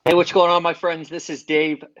Hey, what's going on, my friends? This is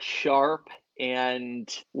Dave Sharp,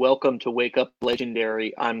 and welcome to Wake Up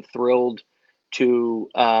Legendary. I'm thrilled to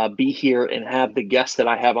be here and have the guest that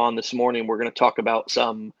I have on this morning. We're going to talk about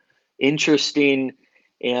some interesting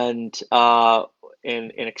and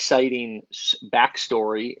exciting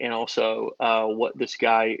backstory, and also what this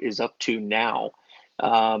guy is up to now.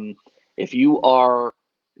 If you are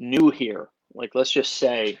new here, like let's just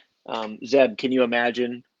say, Zeb, can you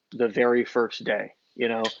imagine the very first day?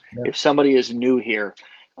 Yeah. If somebody is new here,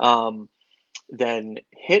 then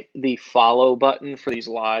hit the follow button for these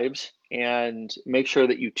lives and make sure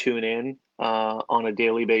that you tune in on a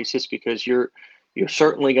daily basis, because you're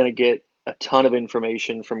certainly going to get a ton of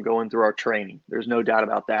information from going through our training. There's no doubt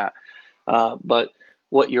about that. But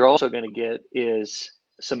what you're also going to get is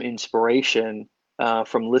some inspiration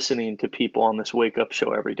from listening to people on this wake up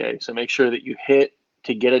show every day. So make sure that you hit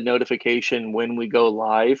to get a notification when we go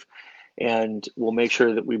live, and we'll make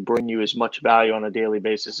sure that we bring you as much value on a daily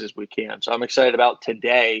basis as we can. So I'm excited about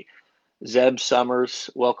today. Zeb Summers,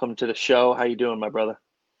 welcome to the show. How you doing, my brother?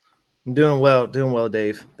 I'm doing well,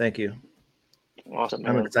 Dave. Thank you. Awesome,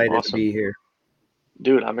 I'm man. excited to Awesome. be here.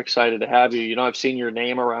 Dude, I'm excited to have you. I've seen your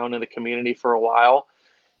name around in the community for a while,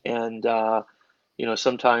 and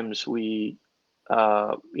sometimes we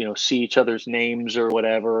see each other's names or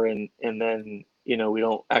whatever, and then we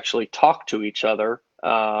don't actually talk to each other.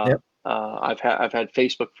 Yep. I've had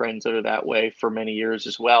Facebook friends that are that way for many years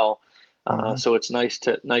as well. hmm So it's nice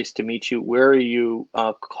to meet you. Where are you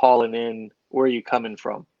calling in? Where are you coming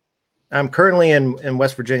from? I'm currently in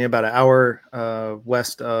West Virginia, about an hour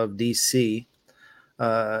west of DC.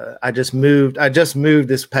 I just moved. I just moved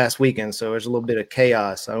this past weekend, so there's a little bit of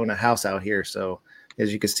chaos. I own a house out here, so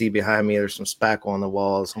as you can see behind me, there's some spackle on the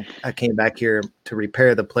walls. I came back here to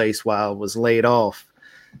repair the place while I was laid off,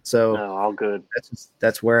 so No, all good.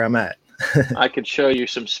 that's where I'm at. I could show you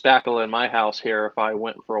some spackle in my house here if I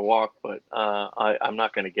went for a walk, but I'm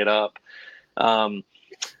not going to get up. Um,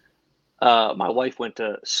 my wife went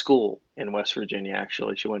to school in West Virginia,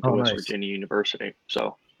 actually. She went to Oh, West nice. Virginia University,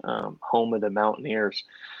 so home of the Mountaineers.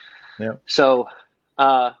 Yep. So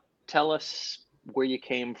tell us where you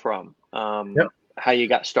came from, Yep. how you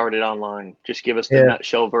got started online. Just give us the Yeah.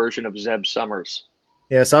 nutshell version of Zeb Summers.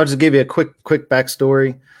 Yeah. So I'll just give you a quick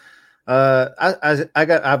backstory.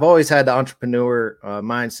 I've always had the entrepreneur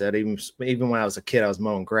mindset. Even when I was a kid, I was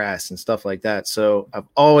mowing grass and stuff like that. So I've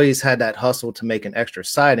always had that hustle to make an extra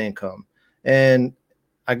side income. And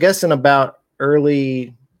I guess in about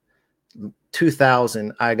early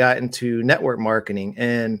 2000, I got into network marketing,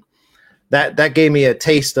 and that gave me a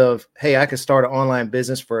taste of, hey, I could start an online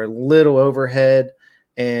business for a little overhead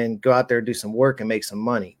and go out there, do some work, and make some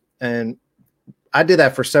money. And I did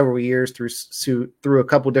that for several years through a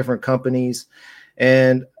couple different companies,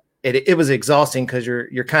 and it was exhausting because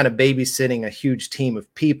you're kind of babysitting a huge team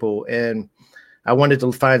of people, and I wanted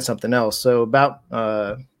to find something else. So about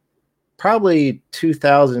probably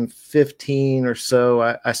 2015 or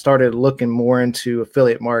so, I started looking more into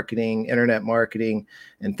affiliate marketing, internet marketing,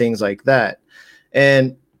 and things like that.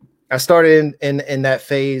 And I started in that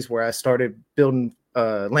phase where I started building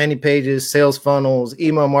landing pages, sales funnels,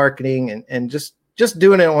 email marketing, and just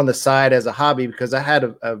doing it on the side as a hobby because I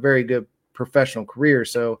had a very good professional career.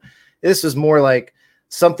 So this was more like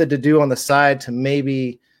something to do on the side to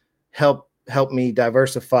maybe help me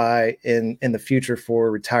diversify in the future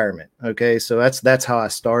for retirement. Okay, so that's how I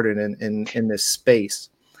started in this space.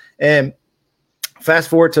 And fast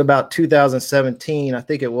forward to about 2017, I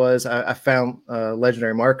think it was, I found a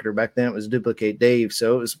Legendary Marketer. Back then it was Duplicate Dave,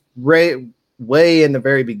 so it was way in the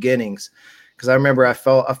very beginnings, because I remember I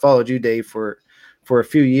followed you, Dave, for a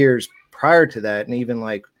few years prior to that, and even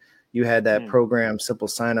like you had that program, simple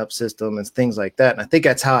sign up system and things like that. And I think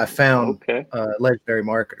that's how I found Okay. Legendary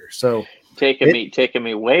Marketer. So Taking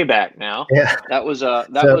me way back now. yeah. That was So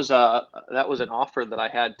an offer that I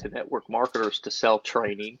had to network marketers to sell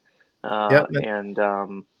training, yep, and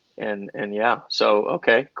yeah. So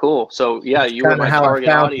okay, cool. So yeah, that's you were kind of my how I target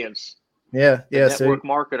found. audience, the Yeah. So network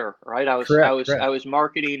marketer, right? I was I was correct. I was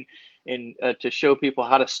marketing and to show people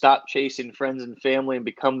how to stop chasing friends and family and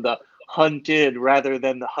become the hunted rather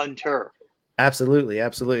than the hunter. Absolutely.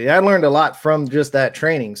 I learned a lot from just that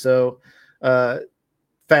training. So uh,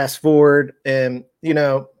 fast forward, and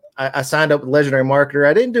I signed up with Legendary Marketer.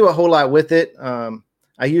 I didn't do a whole lot with it.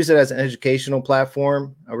 I used it as an educational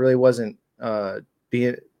platform. I really wasn't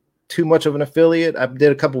being too much of an affiliate. I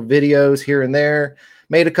did a couple videos here and there,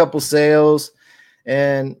 made a couple sales,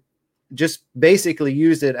 and just basically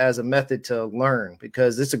used it as a method to learn,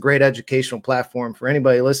 because it's a great educational platform for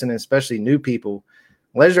anybody listening, especially new people.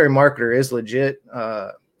 Legendary Marketer is legit.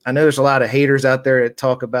 I know there's a lot of haters out there that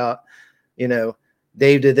talk about, you know,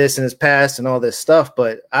 Dave did this in his past and all this stuff,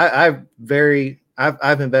 but I've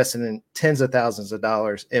invested in tens of thousands of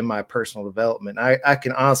dollars in my personal development. I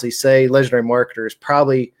can honestly say Legendary Marketer is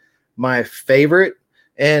probably my favorite,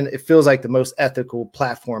 and it feels like the most ethical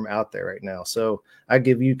platform out there right now. So I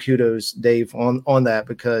give you kudos, Dave, on that,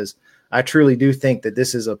 because I truly do think that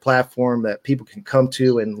this is a platform that people can come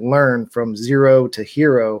to and learn from zero to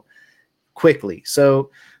hero quickly.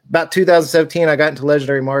 So about 2017, I got into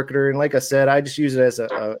Legendary Marketer, and like I said, I just use it as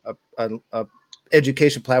a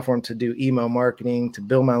education platform to do email marketing, to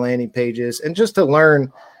build my landing pages, and just to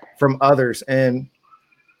learn from others. And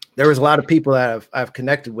there was a lot of people that I've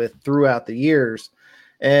connected with throughout the years.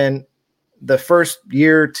 And the first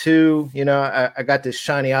year or two, you know, I got this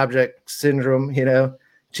shiny object syndrome, you know,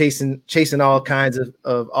 chasing all kinds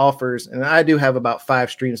of offers. And I do have about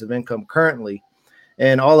 5 streams of income currently,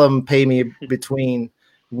 and all of them pay me between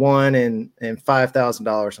 $1,000 and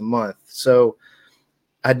 $5,000 a month. So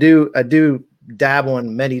I do dabble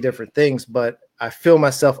in many different things, but I feel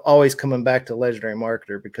myself always coming back to Legendary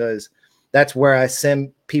Marketer, because that's where I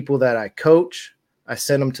send people that I coach. I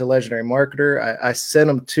send them to Legendary Marketer. I send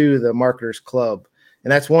them to the Marketers Club.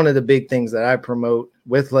 And that's one of the big things that I promote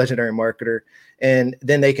with Legendary Marketer. And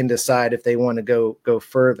then they can decide if they want to go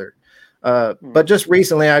further. But just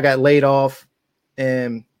recently I got laid off,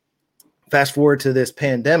 and fast forward to this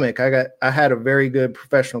pandemic, I had a very good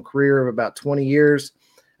professional career of about 20 years.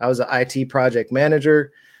 I was an IT project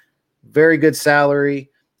manager, very good salary,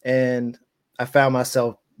 and I found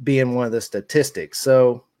myself being one of the statistics.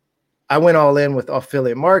 So I went all in with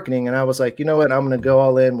affiliate marketing, and I was like, you know what, I'm going to go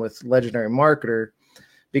all in with Legendary Marketer,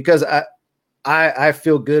 because I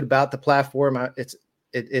feel good about the platform.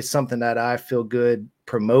 It's something that I feel good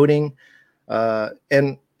promoting,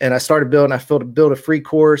 and I started building. I built a free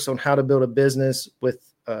course on how to build a business with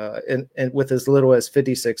and with as little as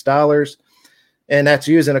 $56. And that's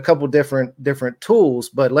using a couple different tools.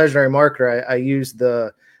 But Legendary Marketer, I use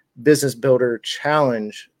the Business Builder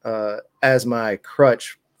Challenge as my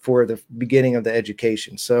crutch for the beginning of the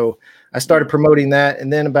education. So I started promoting that.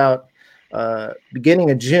 And then about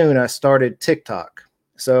beginning of June, I started TikTok.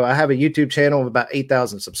 So I have a YouTube channel of about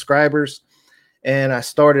 8,000 subscribers. And I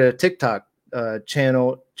started a TikTok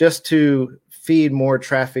channel just to feed more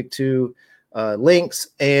traffic to links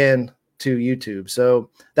and to YouTube.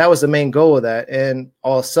 So that was the main goal of that. And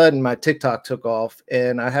all of a sudden my TikTok took off,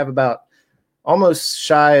 and I have about almost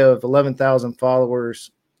shy of 11,000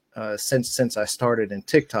 followers since I started in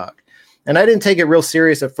TikTok. And I didn't take it real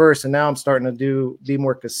serious at first, and now I'm starting to be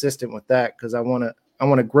more consistent with that, because I want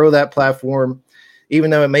to grow that platform.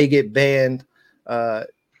 Even though it may get banned,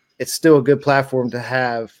 it's still a good platform to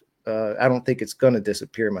have. I don't think it's going to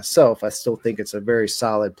disappear myself. I still think it's a very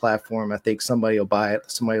solid platform. I think somebody will buy it,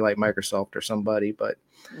 somebody like Microsoft or somebody, but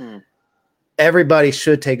everybody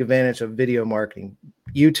should take advantage of video marketing.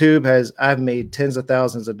 I've made tens of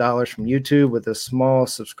thousands of dollars from YouTube with a small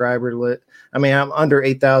subscriber lit. I mean, I'm under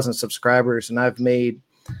 8,000 subscribers, and I've made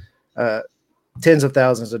tens of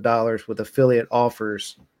thousands of dollars with affiliate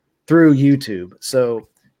offers through YouTube. So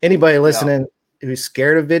anybody listening who's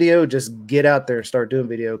scared of video, just get out there and start doing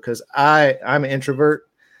video, because I'm an introvert.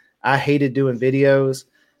 I hated doing videos,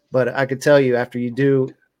 but I could tell you, after you do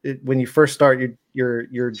it, when you first start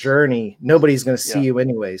your journey, nobody's going to see you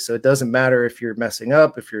anyway. So it doesn't matter if you're messing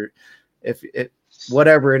up, if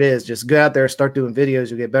whatever it is, just go out there, start doing videos.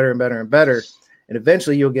 You'll get better and better and better, and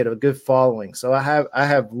eventually you'll get a good following. So I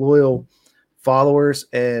have loyal followers,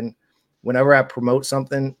 and whenever I promote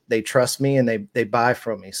something, they trust me and they buy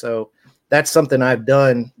from me. So that's something I've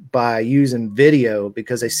done by using video,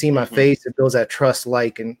 because they see my face. It builds that trust,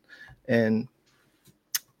 and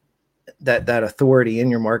that authority in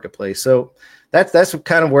your marketplace. So that's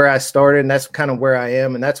kind of where I started, and that's kind of where I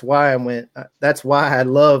am. And that's why I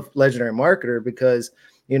love Legendary Marketer, because,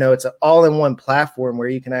 you know, it's an all-in-one platform where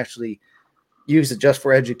you can actually use it just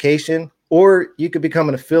for education, or you could become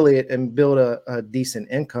an affiliate and build a decent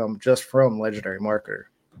income just from Legendary Marketer.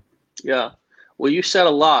 Yeah. Well, you said a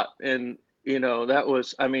lot, and, you know, that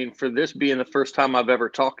was, I mean, for this being the first time I've ever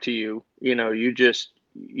talked to you, you know,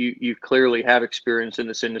 you clearly have experience in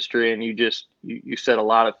this industry, and you said a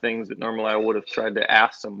lot of things that normally I would have tried to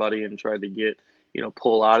ask somebody and tried to get, you know,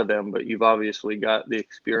 pull out of them, but you've obviously got the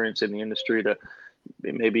experience in the industry to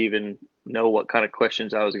maybe even know what kind of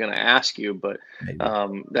questions I was going to ask you. But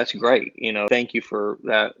that's great. You know, thank you for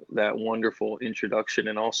that wonderful introduction,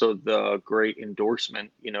 and also the great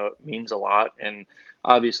endorsement. You know, it means a lot. And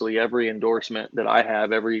obviously every endorsement that I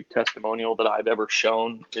have, every testimonial that I've ever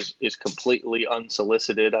shown is completely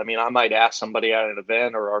unsolicited. I mean, I might ask somebody at an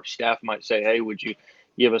event, or our staff might say, hey, would you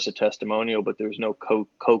give us a testimonial, but there's no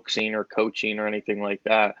coaxing or coaching or anything like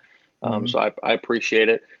that. So I appreciate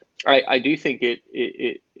it. I do think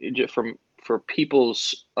it just for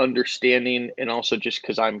people's understanding, and also just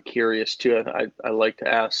because I'm curious too. I like to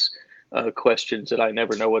ask questions that I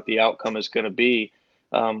never know what the outcome is going to be.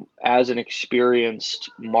 As an experienced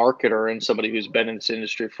marketer and somebody who's been in this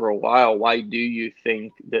industry for a while, why do you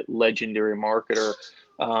think that Legendary Marketer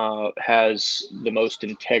has the most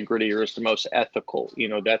integrity or is the most ethical?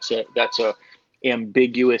 That's a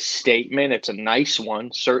ambiguous statement. It's a nice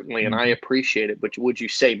one, certainly, and I appreciate it. But would you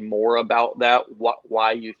say more about that?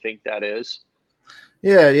 Why you think that is?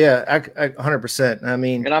 Yeah, I 100%. I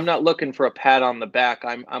mean, and I'm not looking for a pat on the back.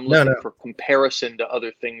 I'm looking no. for comparison to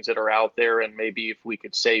other things that are out there, and maybe if we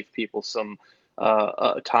could save people some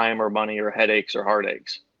time or money or headaches or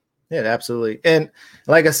heartaches. Yeah, absolutely. And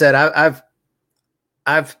like I said,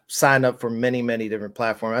 I've signed up for many different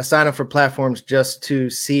platforms. I signed up for platforms just to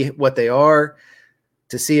see what they are,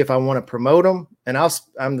 to see if I want to promote them. And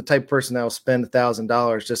I'm the type of person that will spend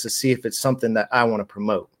 $1,000 just to see if it's something that I want to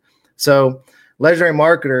promote. So Legendary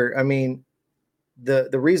Marketer, I mean,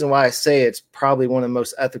 the reason why I say it's probably one of the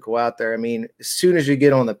most ethical out there. I mean, as soon as you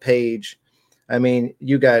get on the page, I mean,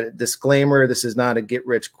 you got a disclaimer. This is not a get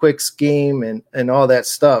rich quick scheme and all that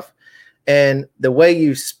stuff. And the way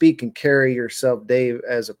you speak and carry yourself, Dave,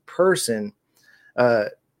 as a person,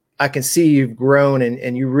 I can see you've grown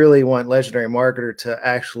and you really want Legendary Marketer to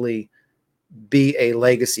actually be a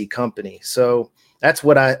legacy company. So that's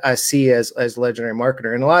what I see as Legendary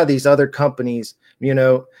Marketer. And a lot of these other companies, you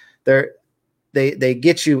know, they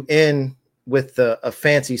get you in with a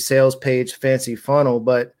fancy sales page, fancy funnel,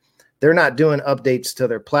 but they're not doing updates to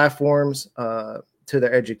their platforms, to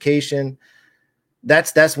their education.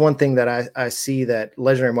 That's one thing that I see that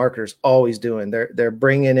Legendary Marketer's always doing. They're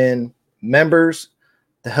bringing in members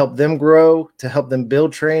to help them grow, to help them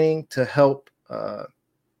build training, to help.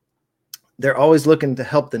 They're always looking to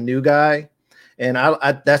help the new guy, and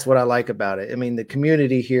I that's what I like about it. I mean, the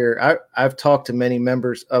community here. I've talked to many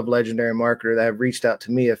members of Legendary Marketer that have reached out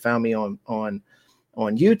to me, have found me on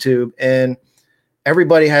YouTube, and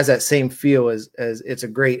everybody has that same feel as it's a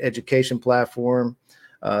great education platform.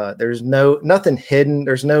 There's nothing hidden.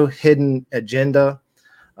 There's no hidden agenda.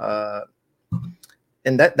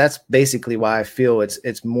 And that's basically why I feel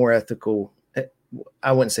it's more ethical.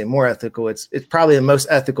 I wouldn't say more ethical. It's probably the most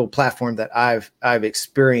ethical platform that I've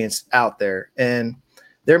experienced out there. And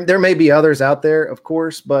there may be others out there, of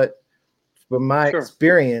course, but from my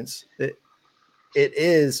experience, it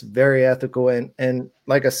is very ethical. And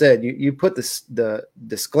like I said, you put the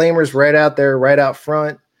disclaimers right out there, right out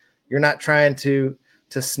front. You're not trying to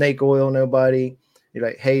snake oil nobody. You're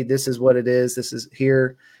like, hey, this is what it is. This is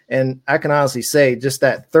here. And I can honestly say just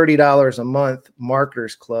that $30 a month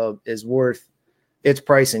Marketers Club is worth its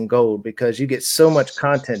price in gold, because you get so much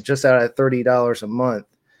content just out of $30 a month.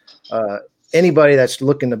 Anybody that's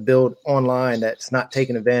looking to build online that's not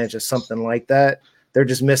taking advantage of something like that, they're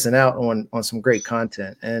just missing out on some great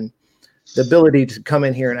content. And the ability to come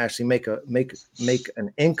in here and actually make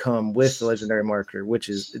an income with the Legendary Marketer, which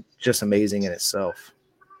is just amazing in itself.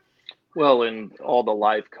 Well, and all the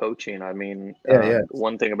live coaching. I mean,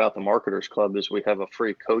 one thing about the Marketers Club is we have a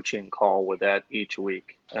free coaching call with that each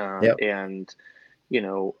week. And, you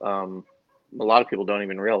know, a lot of people don't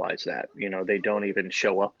even realize that, you know, they don't even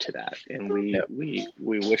show up to that. And we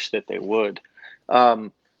wish that they would.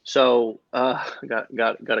 So got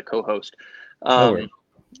a co-host.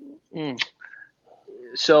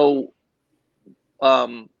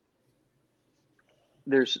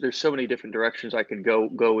 There's so many different directions I could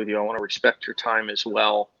go with you. I want to respect your time as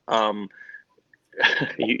well.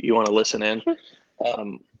 You want to listen in?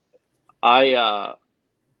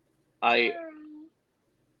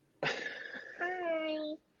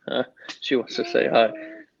 She wants to say hi.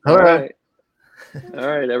 All right. All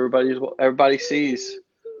right. Everybody sees.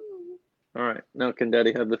 All right. Now can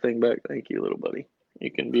Daddy have the thing back? Thank you, little buddy.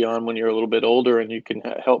 You can be on when you're a little bit older, and you can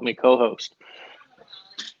help me co-host.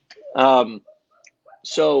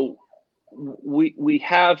 So we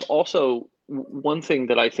have also one thing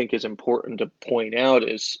that I think is important to point out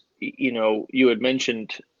is, you know, you had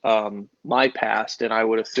mentioned my past, and I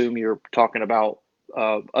would assume you're talking about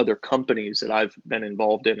other companies that I've been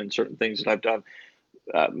involved in and certain things that I've done.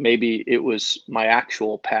 Maybe it was my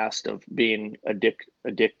actual past of being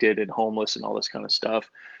addicted and homeless and all this kind of stuff.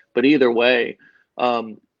 But either way,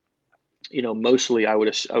 you know, mostly I would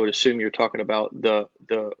assume you're talking about the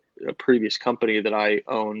previous company that I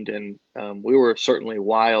owned, and we were certainly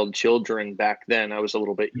wild children back then. I was a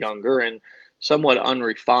little bit younger, and somewhat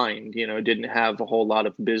unrefined, didn't have a whole lot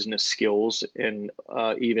of business skills and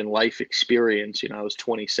even life experience. I was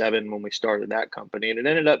 27 when we started that company, and it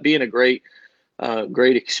ended up being a great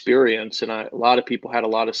experience. And a lot of people had a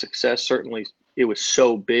lot of success. Certainly, it was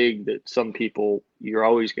so big that some people, you're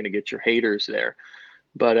always going to get your haters there.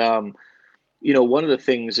 But one of the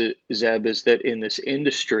things, Zeb, is that in this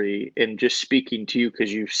industry, and just speaking to you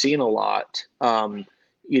because you've seen a lot,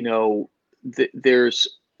 you know, there's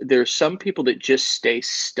some people that just stay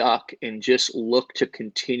stuck and just look to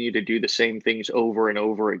continue to do the same things over and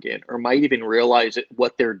over again, or might even realize that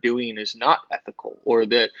what they're doing is not ethical, or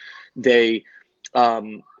that they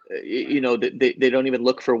um, that they don't even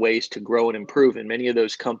look for ways to grow and improve. And many of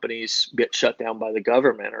those companies get shut down by the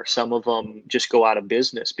government, or some of them just go out of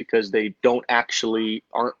business because they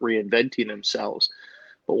aren't reinventing themselves.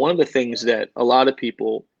 But one of the things that a lot of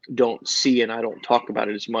people don't see, and I don't talk about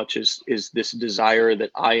it as much, is this desire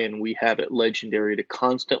that we have at Legendary to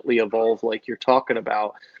constantly evolve, like you're talking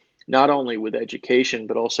about, not only with education,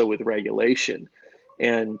 but also with regulation,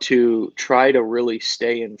 and to try to really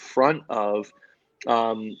stay in front of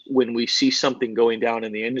when we see something going down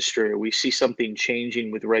in the industry, or we see something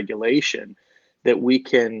changing with regulation, that we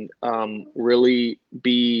can really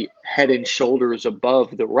be head and shoulders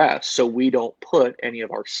above the rest, so we don't put any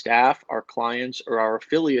of our staff, our clients, or our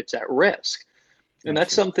affiliates at risk. And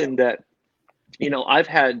that's something that I've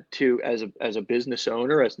had to, as a business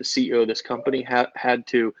owner, as the CEO of this company, had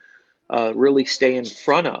to really stay in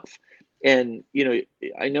front of. And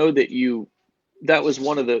I know that was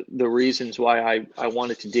one of the reasons why I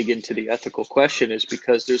wanted to dig into the ethical question, is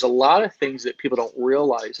because there's a lot of things that people don't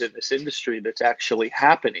realize in this industry that's actually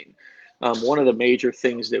happening. One of the major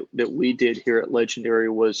things that we did here at Legendary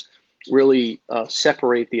was really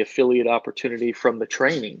separate the affiliate opportunity from the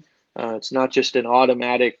training. It's not just an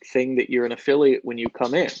automatic thing that you're an affiliate when you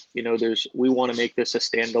come in. We want to make this a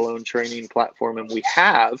standalone training platform, and we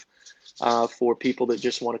have for people that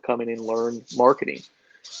just want to come in and learn marketing.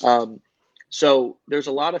 So there's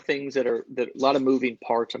a lot of things a lot of moving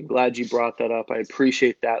parts. I'm glad you brought that up. I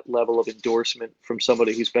appreciate that level of endorsement from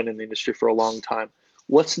somebody who's been in the industry for a long time.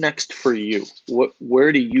 What's next for you?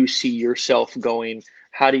 Where do you see yourself going?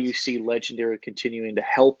 How do you see Legendary continuing to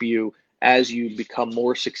help you as you become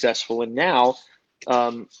more successful? And now,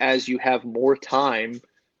 as you have more time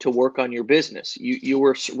to work on your business, you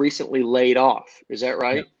were recently laid off. Is that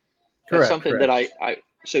right? Yeah. That's Correct. something Correct. that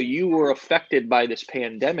so you were affected by this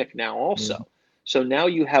pandemic now also. Mhm. So now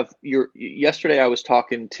yesterday I was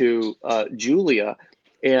talking to Julia,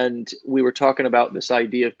 and we were talking about this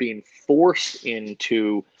idea of being forced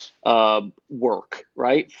into work,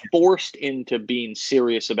 right? Forced into being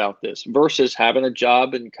serious about this versus having a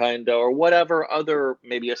job and or whatever other,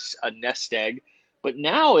 maybe a nest egg. But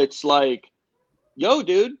now it's like, yo,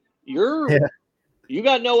 dude, Yeah. you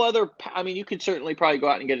got no other. I mean, you could certainly probably go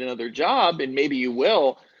out and get another job, and maybe you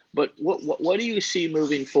will. But what do you see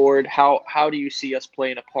moving forward? How do you see us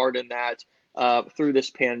playing a part in that through this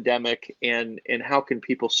pandemic, and how can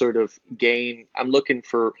people sort of gain? I'm looking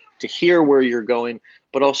to hear where you're going,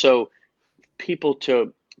 but also people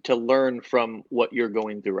to learn from what you're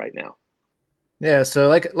going through right now. Yeah. So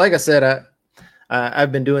like I said,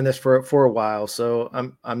 I've been doing this for a while, so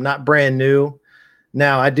I'm not brand new.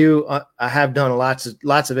 Now I have done lots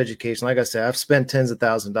of education. Like I said, I've spent tens of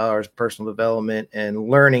thousands of dollars in personal development and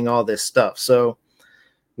learning all this stuff. So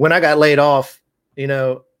when I got laid off,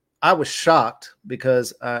 I was shocked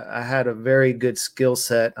because I had a very good skill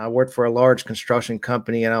set. I worked for a large construction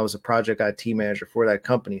company, and I was a project IT manager for that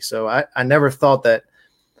company. So I never thought that,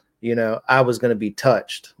 I was going to be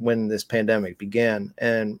touched when this pandemic began.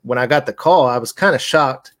 And when I got the call, I was kind of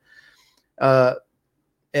shocked.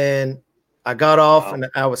 And I got off, and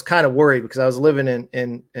I was kind of worried because I was living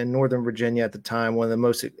in Northern Virginia at the time, one of the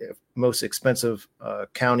most expensive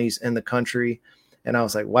counties in the country. And I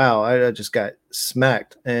was like, wow, I just got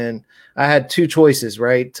smacked. And I had two choices,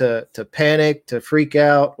 right? To panic, to freak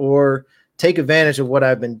out, or take advantage of what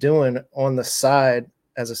I've been doing on the side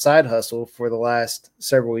as a side hustle for the last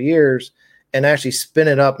several years and actually spin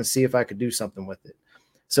it up and see if I could do something with it.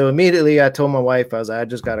 So immediately I told my wife, I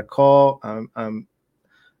just got a call.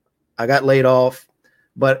 I got laid off,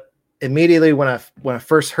 but immediately when I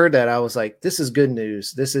first heard that, I was like, this is good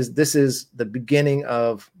news. This is the beginning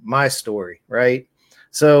of my story, right?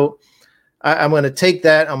 So I'm going to take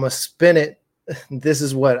that. I'm going to spin it. This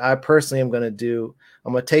is what I personally am going to do.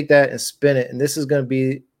 I'm going to take that and spin it. And this is going to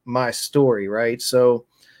be my story, right? So,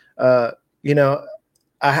 I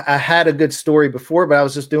had a good story before, but I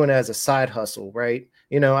was just doing it as a side hustle, right?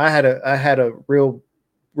 I had a real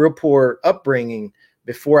poor upbringing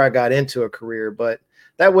before I got into a career, but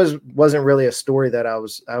that wasn't really a story that I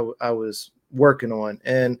was working on.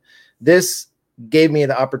 And this gave me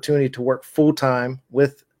the opportunity to work full time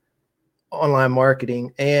with online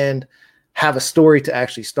marketing and have a story to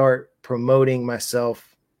actually start promoting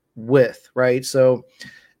myself with, right? So,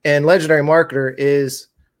 and Legendary Marketer is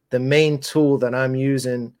the main tool that I'm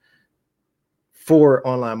using for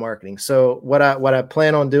online marketing. So what I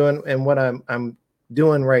plan on doing and what I'm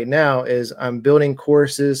doing right now is I'm building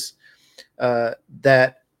courses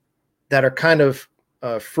that are kind of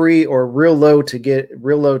free or real low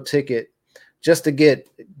ticket, just to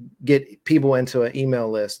get people into an email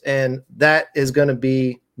list. And that is going to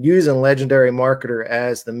be using Legendary Marketer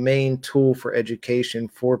as the main tool for education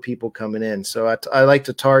for people coming in. So I like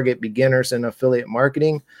to target beginners in affiliate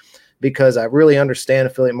marketing because I really understand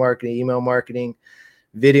affiliate marketing, email marketing,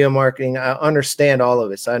 video marketing. I understand all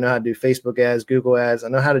of it. So I know how to do Facebook ads, Google ads. I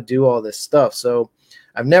know how to do all this stuff. So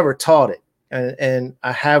I've never taught it. And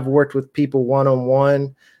I have worked with people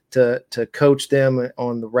one-on-one to coach them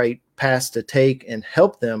on the right paths to take and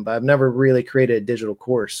help them, but I've never really created a digital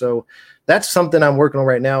course. So that's something I'm working on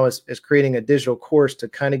right now is creating a digital course to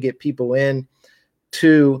kind of get people in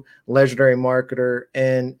to Legendary Marketer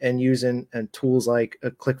and using and tools like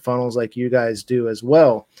ClickFunnels like you guys do as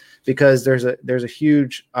well, because there's a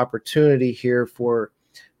huge opportunity here for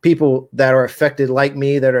people that are affected like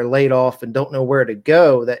me, that are laid off and don't know where to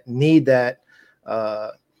go, that need that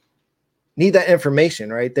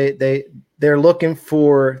information, right? They're looking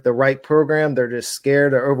for the right program. They're just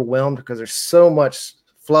scared or overwhelmed because there's so much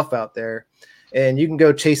fluff out there. And you can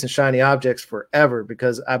go chasing shiny objects forever,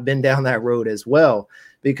 because I've been down that road as well.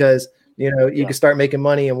 Because, you can start making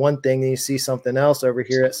money in one thing and you see something else over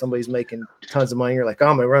here that somebody's making tons of money. You're like, oh,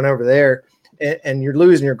 I'm going to run over there, and you're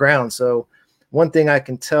losing your ground. So one thing I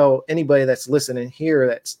can tell anybody that's listening here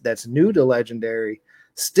that's new to Legendary,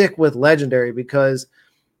 stick with Legendary, because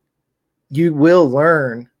you will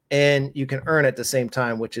learn and you can earn at the same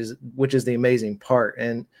time, which is the amazing part.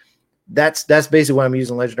 And that's basically what I'm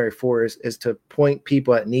using Legendary for, is to point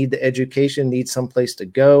people that need the education, need some place to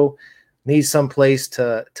go, need some place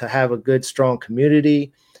to have a good, strong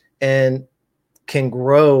community, and can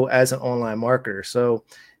grow as an online marketer. So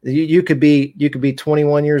you could be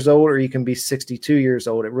 21 years old or you can be 62 years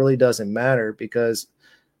old. It really doesn't matter, because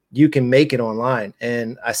you can make it online.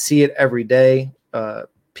 And I see it every day.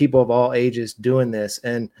 People of all ages doing this,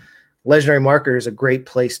 and Legendary Marketer is a great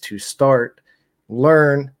place to start.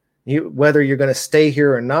 Learn. Whether you're going to stay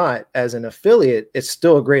here or not as an affiliate, it's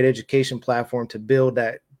still a great education platform to build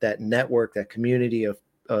that network, that community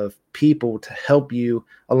of people to help you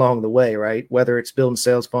along the way, right? Whether it's building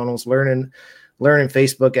sales funnels, learning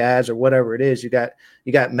Facebook ads, or whatever it is. You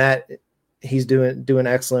got Matt. He's doing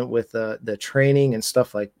excellent with the training and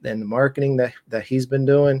stuff like, and the marketing that he's been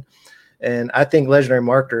doing. And I think Legendary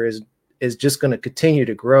Marketer is just going to continue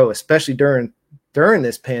to grow, especially during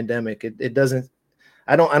this pandemic. It doesn't.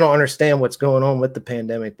 I don't understand what's going on with the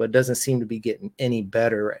pandemic, but it doesn't seem to be getting any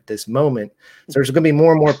better at this moment. So there's going to be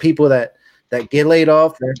more and more people that get laid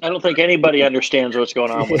off. I don't think anybody understands what's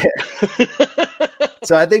going on with it.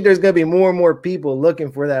 So I think there's going to be more and more people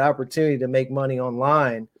looking for that opportunity to make money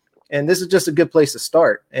online. And this is just a good place to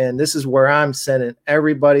start. And this is where I'm sending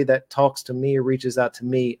everybody that talks to me or reaches out to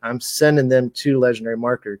me. I'm sending them to Legendary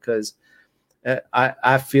Marketer, because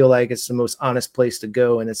I feel like it's the most honest place to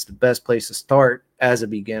go, and it's the best place to start as a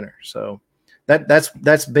beginner. So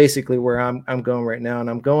that's basically where I'm going right now, and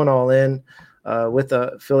I'm going all in with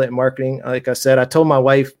affiliate marketing. Like I said, I told my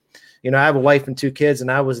wife, I have a wife and 2 kids,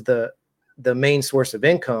 and I was the main source of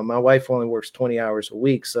income. My wife only works 20 hours a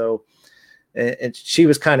week, so and she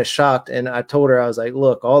was kind of shocked. And I told her, I was like,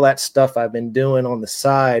 look, all that stuff I've been doing on the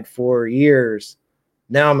side for years,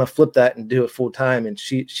 now I'm gonna flip that and do it full time. And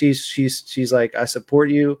she's like, I support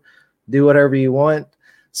you, do whatever you want.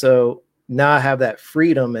 So now I have that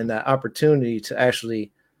freedom and that opportunity to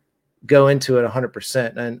actually go into it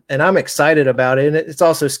 100%. And I'm excited about it. And it's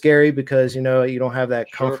also scary because, you don't have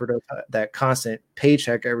that comfort of that constant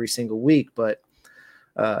paycheck every single week, but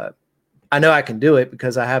I know I can do it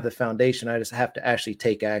because I have the foundation. I just have to actually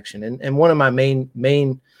take action. And one of my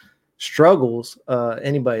main struggles,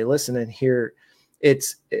 anybody listening here,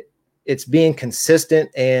 it's being consistent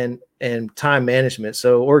and time management.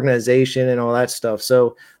 So organization and all that stuff.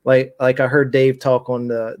 So like I heard Dave talk on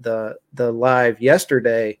the live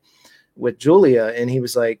yesterday with Julia, and he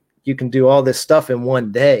was like, you can do all this stuff in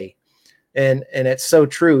one day. And it's so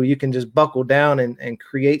true. You can just buckle down and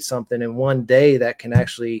create something in one day that can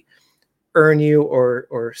actually earn you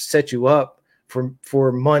or set you up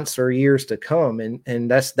for months or years to come. And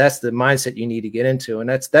that's the mindset you need to get into. And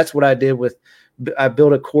that's what I did I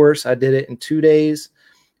built a course. I did it in 2 days.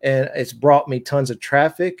 and it's brought me tons of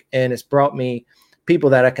traffic, and it's brought me people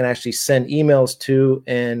that I can actually send emails to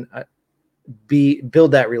and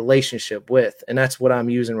build that relationship with. And that's what I'm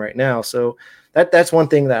using right now. So that's one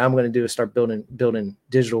thing that I'm going to do is start building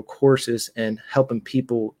digital courses and helping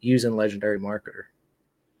people using Legendary Marketer.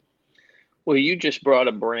 Well, you just brought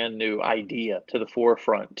a brand new idea to the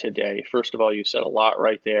forefront today. First of all, you said a lot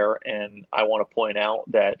right there, and I want to point out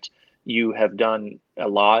that you have done a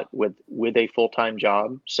lot with a full-time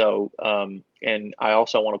job. So, and I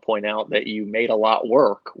also want to point out that you made a lot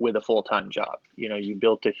work with a full-time job. You know, you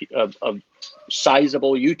built a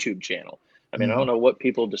sizable YouTube channel. I mean, I don't know what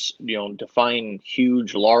people just define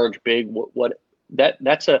huge, large, big. What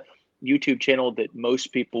that's a YouTube channel that most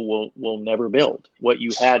people will never build. What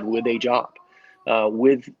you had with a job,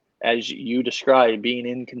 with, as you described, being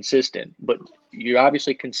inconsistent, but you're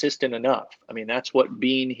obviously consistent enough. I mean, that's what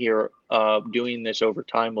being here, doing this over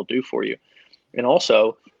time will do for you. And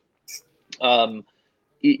also,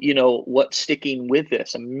 what sticking with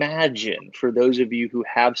this, imagine, for those of you who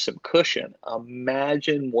have some cushion,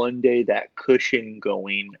 imagine one day that cushion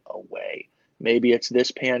going away. Maybe it's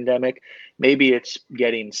this pandemic. Maybe it's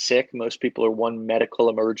getting sick. Most people are one medical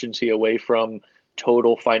emergency away from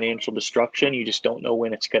total financial destruction. You just don't know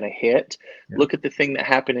when it's going to hit. Yeah. Look at the thing that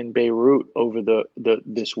happened in Beirut over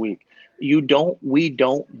this week. We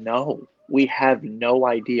don't know. We have no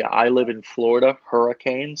idea. I live in Florida,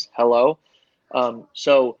 hurricanes. Hello.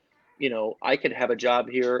 So, I could have a job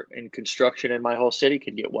here in construction and my whole city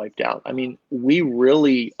could get wiped out. I mean, we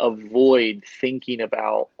really avoid thinking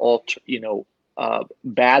about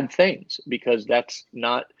bad things because that's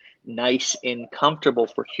not nice and comfortable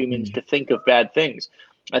for humans to think of bad things.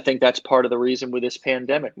 I think that's part of the reason with this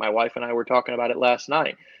pandemic. My wife and I were talking about it last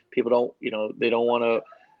night. People they don't want to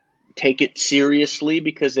take it seriously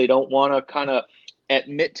because they don't want to kind of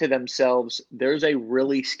admit to themselves there's a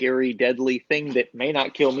really scary, deadly thing that may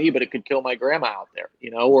not kill me, but it could kill my grandma out there,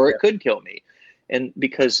 or it could kill me. And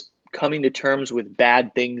because coming to terms with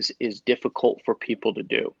bad things is difficult for people to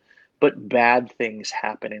do, but bad things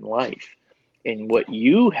happen in life. And what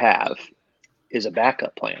you have is a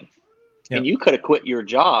backup plan. Yep. And you could have quit your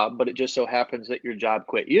job, but it just so happens that your job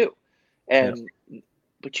quit you. And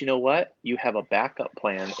but you know what? You have a backup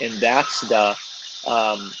plan, and that's the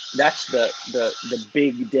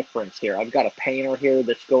big difference here. I've got a painter here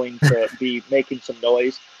that's going to be making some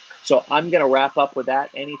noise. So I'm going to wrap up with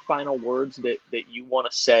that. Any final words that you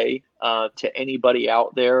want to say to anybody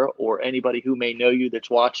out there, or anybody who may know you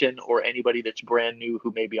that's watching, or anybody that's brand new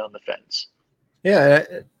who may be on the fence? Yeah,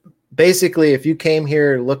 basically, if you came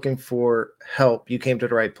here looking for help, you came to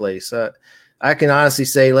the right place. I can honestly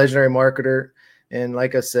say Legendary Marketer, and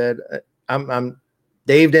like I said,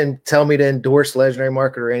 Dave didn't tell me to endorse Legendary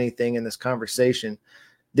Marketer or anything in this conversation.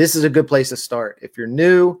 This is a good place to start. If you're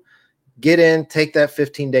new, get in, take that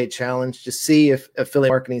 15-day challenge, just see if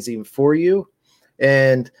affiliate marketing is even for you,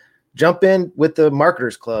 and jump in with the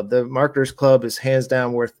Marketers Club. The Marketers Club is hands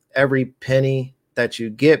down worth every penny that you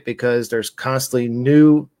get because there's constantly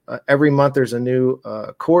new, every month there's a new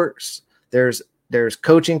course. There's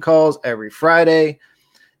coaching calls every Friday,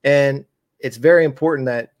 and it's very important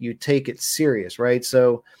that you take it serious, right?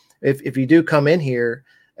 So if you do come in here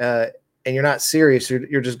and you're not serious,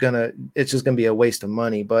 it's just gonna be a waste of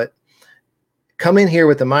money. But come in here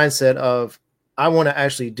with the mindset of, I want to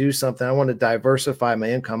actually do something. I want to diversify my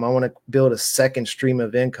income. I want to build a second stream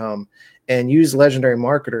of income and use Legendary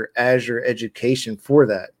Marketer as your education for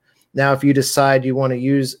that. Now, if you decide you want to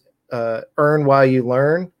use earn while you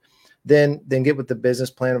learn, then get with the Business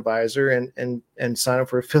Plan Advisor and sign up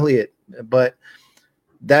for affiliate. But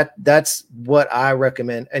that's what I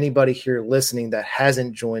recommend anybody here listening that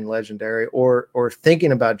hasn't joined Legendary or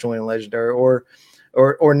thinking about joining Legendary or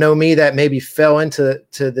know me that maybe fell into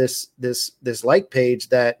this like page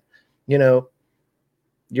that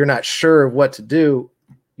you're not sure of what to do.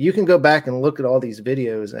 You can go back and look at all these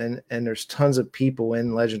videos, and there's tons of people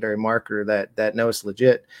in Legendary Marketer that know it's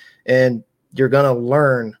legit, and you're gonna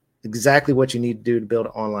learn exactly what you need to do to build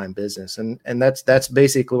an online business. And that's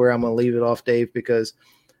basically where I'm going to leave it off, Dave, because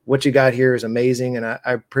what you got here is amazing. And I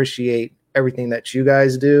appreciate everything that you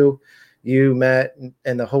guys do. You, Matt,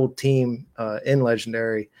 and the whole team in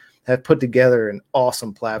Legendary have put together an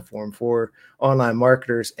awesome platform for online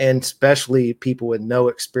marketers, and especially people with no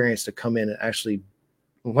experience to come in and actually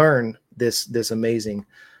learn this amazing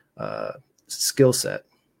skill set.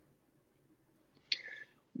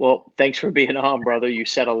 Well, thanks for being on, brother. You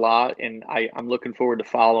said a lot, and I'm looking forward to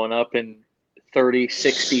following up. And 30,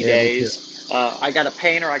 60 Yeah, me too. days. I got a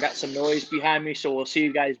painter. I got some noise behind me. So we'll see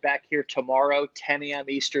you guys back here tomorrow, 10 a.m.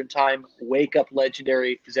 Eastern time. Wake up,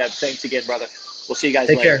 legendary. Zeb, thanks again, brother. We'll see you guys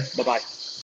Take later. care. Bye-bye.